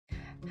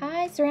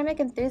Hi ceramic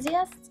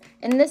enthusiasts!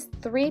 In this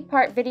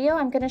three-part video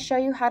I'm going to show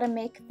you how to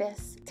make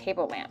this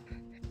table lamp.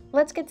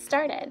 Let's get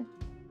started.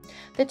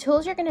 The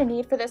tools you're going to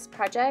need for this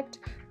project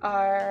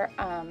are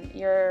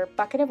your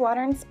bucket of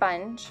water and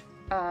sponge,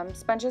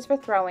 sponges for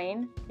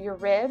throwing, your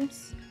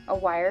ribs, a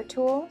wire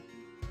tool,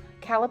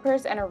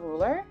 calipers and a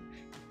ruler,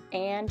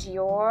 and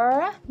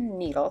your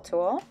needle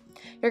tool.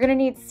 You're going to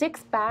need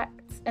 6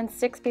 bats and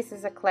 6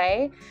 pieces of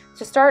clay.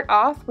 To start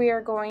off, we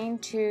are going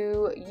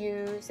to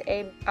use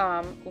a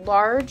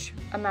large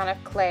amount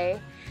of clay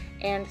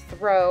and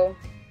throw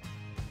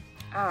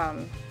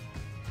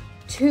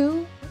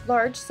 2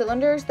 large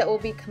cylinders that will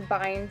be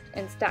combined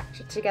and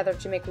stacked together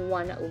to make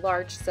one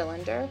large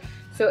cylinder.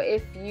 So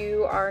if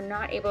you are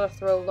not able to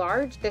throw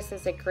large, this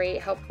is a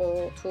great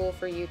helpful tool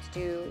for you to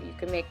do. You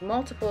can make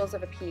multiples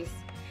of a piece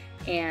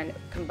and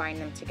combine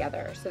them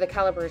together. So the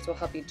calipers will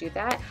help you do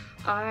that.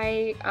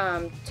 I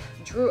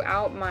drew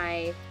out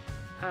my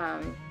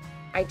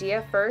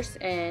idea first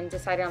and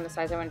decided on the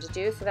size I wanted to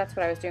do. So that's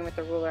what I was doing with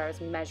the ruler. I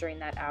was measuring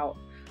that out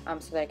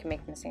so that I can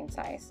make them the same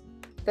size.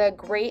 The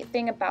great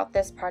thing about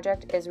this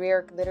project is we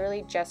are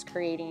literally just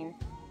creating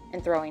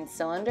and throwing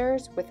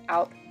cylinders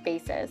without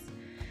bases.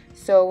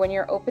 So when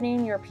you're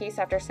opening your piece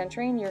after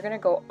centering, you're going to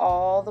go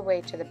all the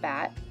way to the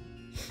bat,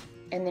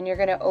 and then you're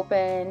going to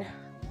open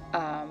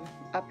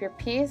up your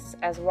piece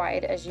as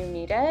wide as you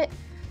need it.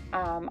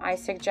 I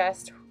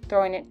suggest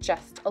throwing it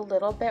just a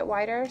little bit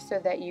wider so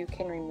that you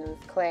can remove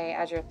clay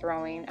as you're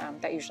throwing.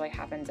 That usually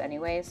happens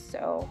anyways,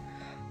 so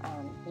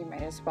you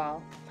might as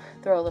well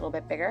throw a little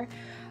bit bigger,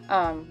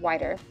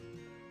 wider.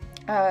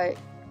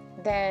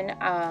 Then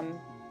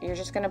you're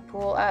just going to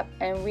pull up,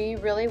 and we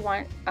really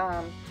want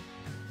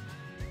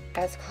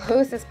as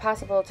close as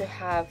possible to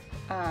have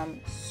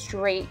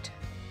straight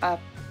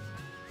up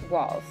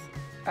walls.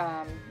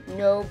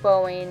 No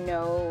bowing,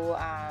 no,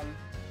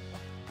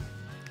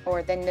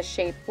 or then the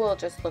shape will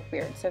just look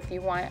weird. So if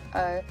you want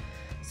a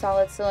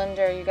solid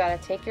cylinder, you got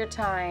to take your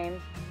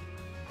time,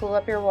 pull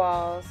up your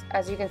walls.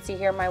 As you can see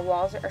here, my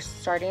walls are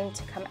starting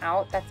to come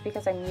out. That's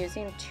because I'm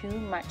using too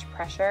much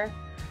pressure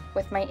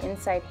with my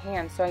inside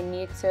hand. So I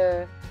need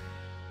to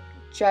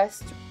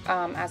just,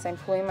 as I'm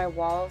pulling my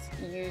walls,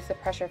 use the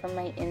pressure from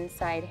my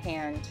inside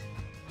hand.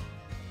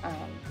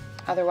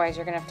 Otherwise,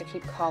 you're going to have to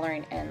keep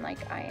collaring in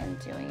like I am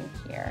doing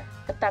here.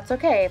 But that's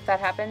okay. If that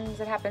happens,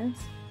 it happens.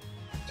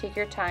 Take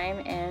your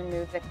time and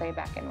move the clay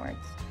back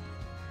inwards.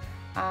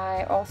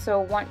 I also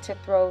want to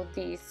throw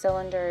these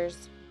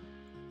cylinders,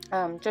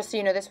 just so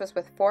you know, this was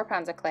with 4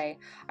 pounds of clay.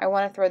 I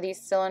want to throw these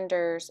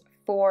cylinders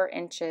 4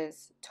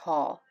 inches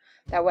tall.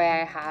 That way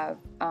I have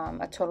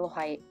a total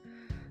height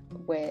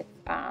with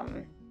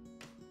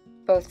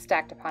both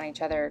stacked upon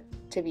each other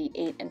to be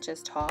 8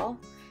 inches tall.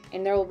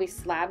 And there will be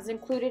slabs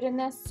included in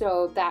this,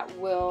 so that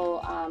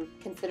will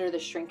consider the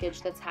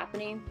shrinkage that's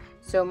happening.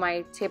 So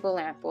my table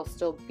lamp will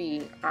still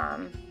be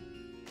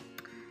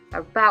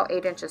about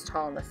 8 inches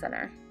tall in the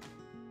center.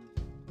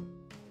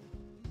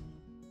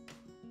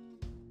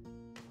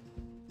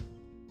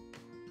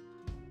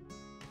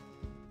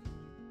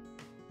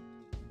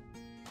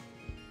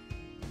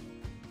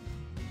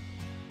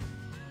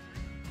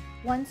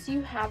 Once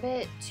you have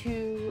it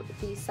to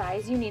the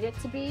size you need it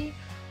to be,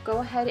 go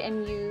ahead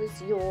and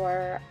use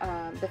your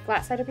the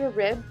flat side of your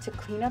rib to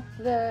clean up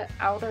the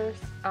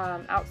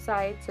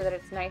outside so that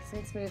it's nice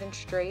and smooth and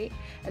straight,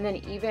 and then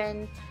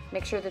even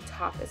make sure the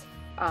top is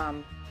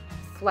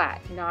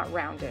flat, not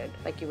rounded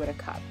like you would a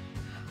cup.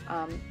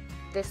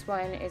 This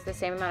one is the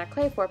same amount of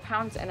clay, 4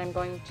 pounds, and I'm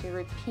going to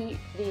repeat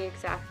the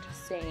exact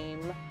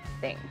same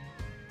thing.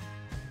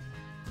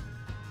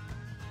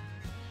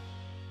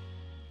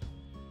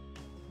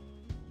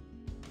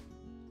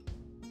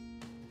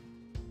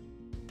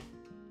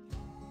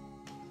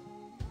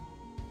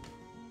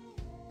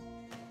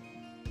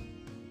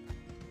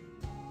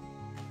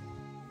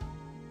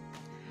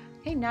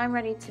 Okay, now I'm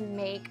ready to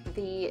make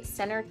the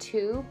center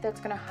tube that's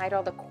going to hide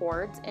all the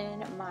cords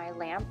in my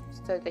lamp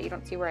so that you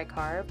don't see where I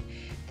carved.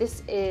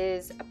 This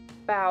is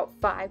about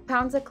 5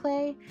 pounds of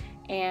clay,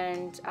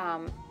 and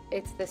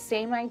it's the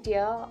same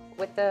idea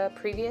with the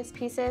previous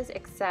pieces,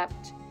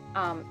 except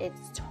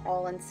it's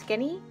tall and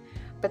skinny,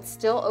 but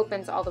still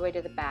opens all the way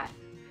to the bat.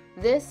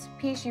 This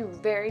piece you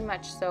very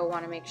much so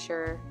want to make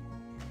sure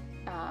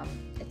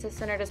it's as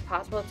centered as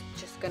possible.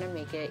 It's just going to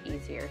make it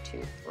easier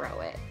to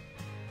throw it.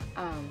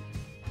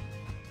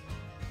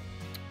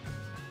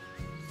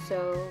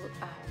 So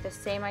the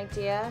same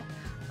idea,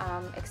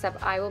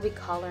 except I will be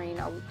collaring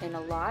in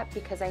a lot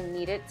because I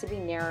need it to be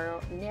narrower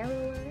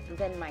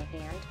than my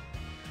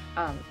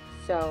hand.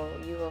 So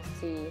you will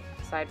see,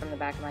 aside from the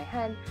back of my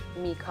head,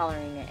 me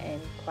collaring it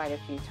in quite a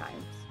few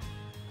times.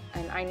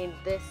 And I need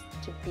this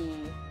to be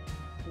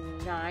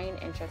 9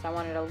 inches. I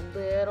want it a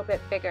little bit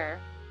bigger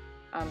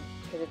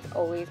because it's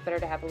always better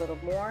to have a little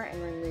more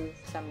and remove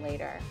some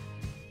later.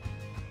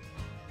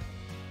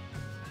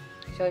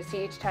 So I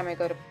see each time I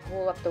go to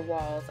pull up the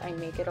walls, I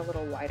make it a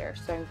little wider,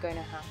 so I'm going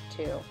to have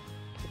to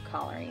keep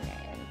collaring it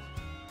in.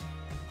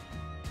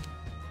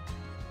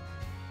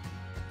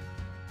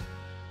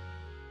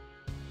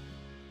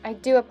 I I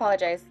do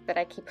apologize that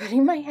I keep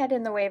putting my head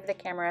in the way of the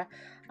camera.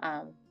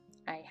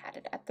 I had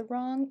it at the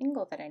wrong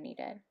angle that I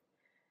needed.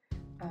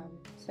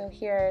 So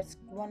here's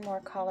one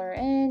more collar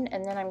in,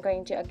 and then I'm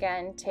going to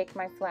again take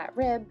my flat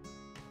rib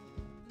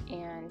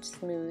and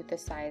smooth the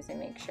sides and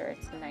make sure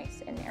it's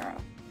nice and narrow.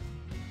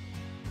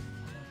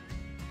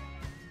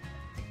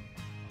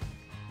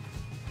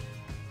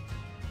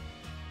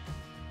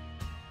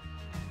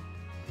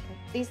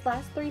 These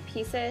last three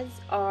pieces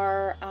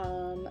are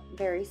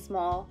very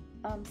small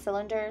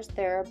cylinders.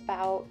 They're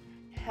about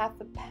half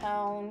a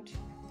pound,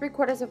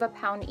 3/4 of a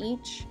pound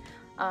each,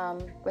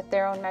 with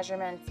their own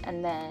measurements,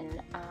 and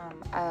then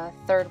a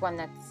third one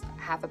that's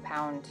half a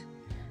pound.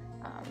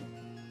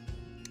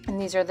 And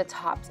these are the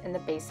tops and the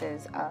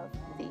bases of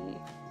the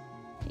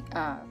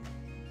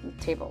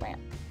table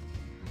lamp.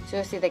 So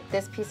you'll see, like,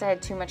 this piece I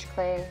had too much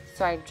clay,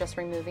 so I'm just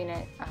removing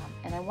it,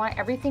 and I want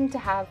everything to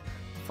have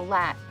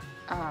flat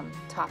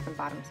top and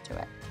bottoms to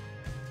it.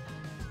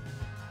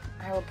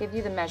 I will give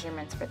you the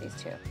measurements for these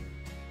two.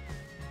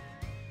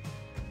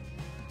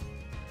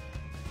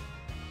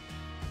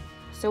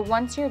 So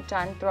once you're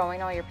done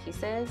throwing all your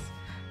pieces,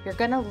 you're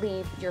gonna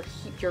leave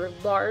your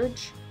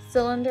large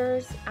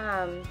cylinders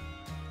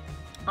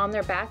on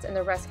their bats, and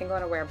the rest can go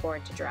on a wear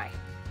board to dry.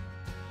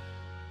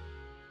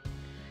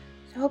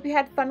 So I hope you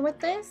had fun with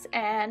this,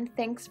 and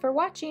thanks for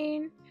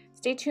watching.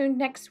 Stay tuned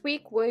next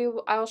week.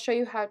 I'll show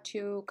you how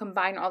to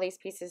combine all these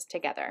pieces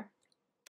together.